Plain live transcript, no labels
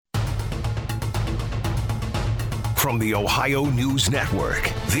From the Ohio News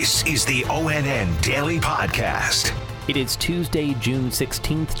Network, this is the ONN Daily Podcast. It is Tuesday, June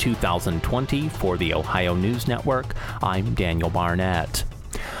 16th, 2020. For the Ohio News Network, I'm Daniel Barnett.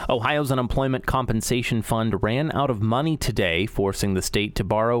 Ohio's Unemployment Compensation Fund ran out of money today, forcing the state to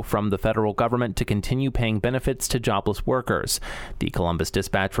borrow from the federal government to continue paying benefits to jobless workers. The Columbus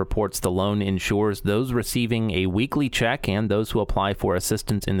Dispatch reports the loan ensures those receiving a weekly check and those who apply for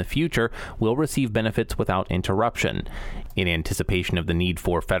assistance in the future will receive benefits without interruption. In anticipation of the need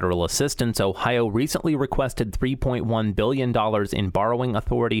for federal assistance, Ohio recently requested $3.1 billion in borrowing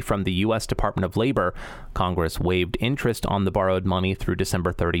authority from the U.S. Department of Labor. Congress waived interest on the borrowed money through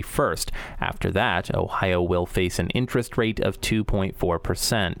December 31st. After that, Ohio will face an interest rate of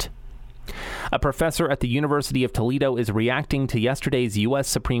 2.4%. A professor at the University of Toledo is reacting to yesterday's U.S.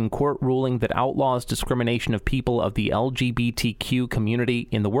 Supreme Court ruling that outlaws discrimination of people of the LGBTQ community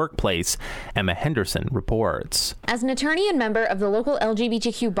in the workplace. Emma Henderson reports. As an attorney and member of the local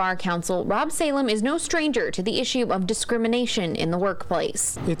LGBTQ Bar Council, Rob Salem is no stranger to the issue of discrimination in the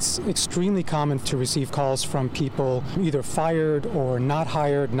workplace. It's extremely common to receive calls from people either fired or not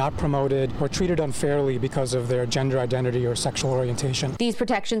hired, not promoted, or treated unfairly because of their gender identity or sexual orientation. These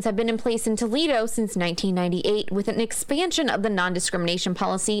protections have been in place in Toledo since 1998, with an expansion of the non-discrimination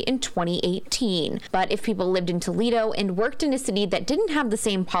policy in 2018. But if people lived in Toledo and worked in a city that didn't have the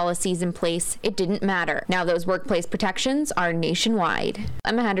same policies in place, it didn't matter. Now those workplace protections are nationwide.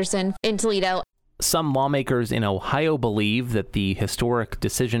 Emma Henderson in Toledo. Some lawmakers in Ohio believe that the historic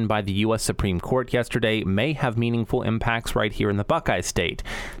decision by the U.S. Supreme Court yesterday may have meaningful impacts right here in the Buckeye State.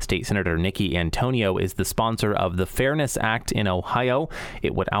 State Senator Nikki Antonio is the sponsor of the Fairness Act in Ohio.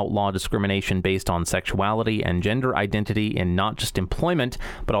 It would outlaw discrimination based on sexuality and gender identity in not just employment,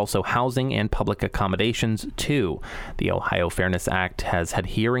 but also housing and public accommodations, too. The Ohio Fairness Act has had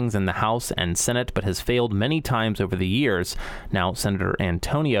hearings in the House and Senate, but has failed many times over the years. Now, Senator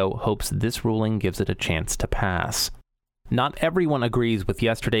Antonio hopes this ruling gives it a chance to pass. Not everyone agrees with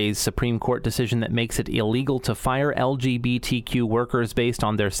yesterday's Supreme Court decision that makes it illegal to fire LGBTQ workers based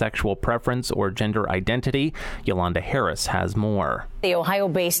on their sexual preference or gender identity. Yolanda Harris has more. The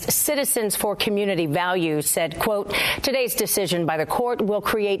Ohio-based Citizens for Community Values said, quote, today's decision by the court will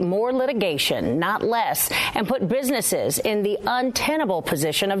create more litigation, not less, and put businesses in the untenable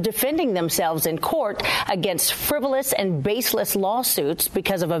position of defending themselves in court against frivolous and baseless lawsuits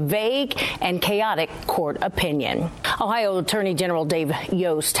because of a vague and chaotic court opinion. Ohio Attorney General Dave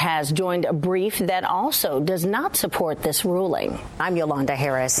Yost has joined a brief that also does not support this ruling. I'm Yolanda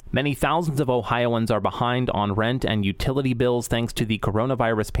Harris. Many thousands of Ohioans are behind on rent and utility bills thanks to the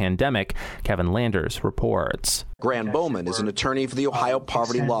coronavirus pandemic. Kevin Landers reports. Grant Bowman is an attorney for the Ohio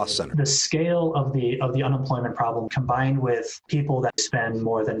Poverty Law Center. The scale of the unemployment problem, combined with people that spend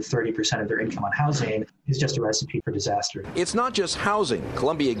more than 30% of their income on housing, is just a recipe for disaster. It's not just housing.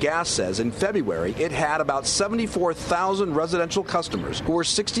 Columbia Gas says in February it had about 74,000 residential customers who were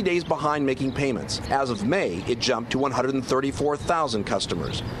 60 days behind making payments. As of May, it jumped to 134,000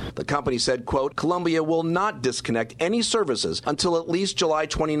 customers. The company said, quote, Columbia will not disconnect any services until at least July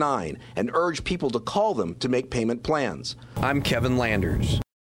 29 and urge people to call them to make payment plans. I'm Kevin Landers.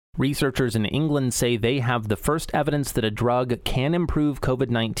 Researchers in England say they have the first evidence that a drug can improve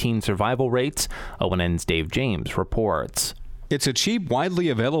COVID-19 survival rates. ONN's Dave James reports. It's a cheap, widely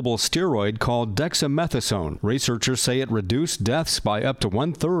available steroid called dexamethasone. Researchers say it reduced deaths by up to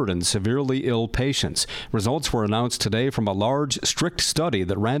 1/3 in severely ill patients. Results were announced today from a large, strict study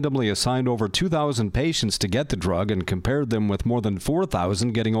that randomly assigned over 2,000 patients to get the drug and compared them with more than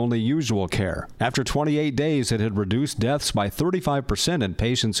 4,000 getting only usual care. After 28 days, it had reduced deaths by 35% in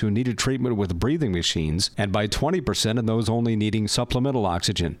patients who needed treatment with breathing machines and by 20% in those only needing supplemental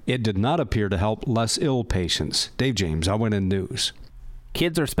oxygen. It did not appear to help less ill patients. Dave James, ONN News.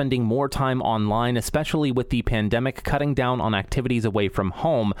 Kids are spending more time online, especially with the pandemic cutting down on activities away from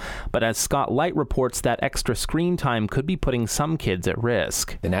home. But as Scott Light reports, that extra screen time could be putting some kids at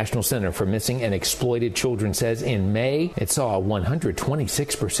risk. The National Center for Missing and Exploited Children says in May, it saw a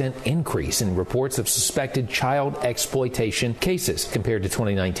 126% increase in reports of suspected child exploitation cases compared to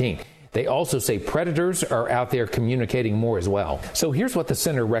 2019. They also say predators are out there communicating more as well. So here's what the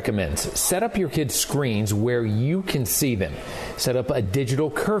center recommends. Set up your kids' screens where you can see them. Set up a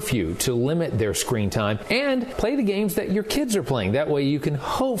digital curfew to limit their screen time and play the games that your kids are playing. That way you can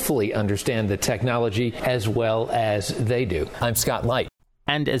hopefully understand the technology as well as they do. I'm Scott Light.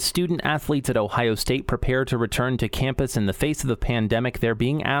 And as student athletes at Ohio State prepare to return to campus in the face of the pandemic, they're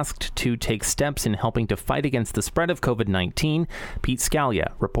being asked to take steps in helping to fight against the spread of COVID-19. Pete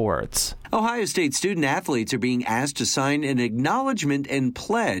Scalia reports. Ohio State student athletes are being asked to sign an acknowledgement and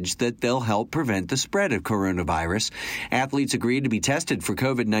pledge that they'll help prevent the spread of coronavirus. Athletes agreed to be tested for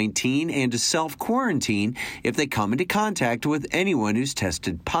COVID-19 and to self-quarantine if they come into contact with anyone who's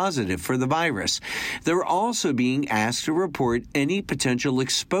tested positive for the virus. They're also being asked to report any potential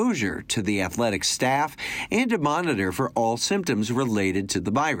exposure to the athletic staff and to monitor for all symptoms related to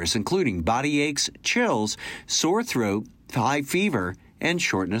the virus, including body aches, chills, sore throat, high fever, and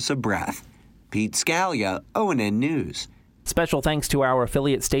shortness of breath. Pete Scalia, ONN News. Special thanks to our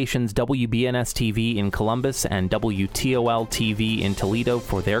affiliate stations WBNS-TV in Columbus and WTOL-TV in Toledo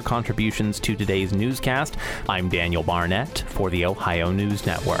for their contributions to today's newscast. I'm Daniel Barnett for the Ohio News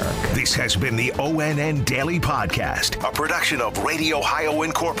Network. This has been the ONN Daily Podcast, a production of Radio Ohio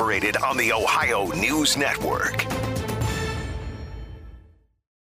Incorporated on the Ohio News Network.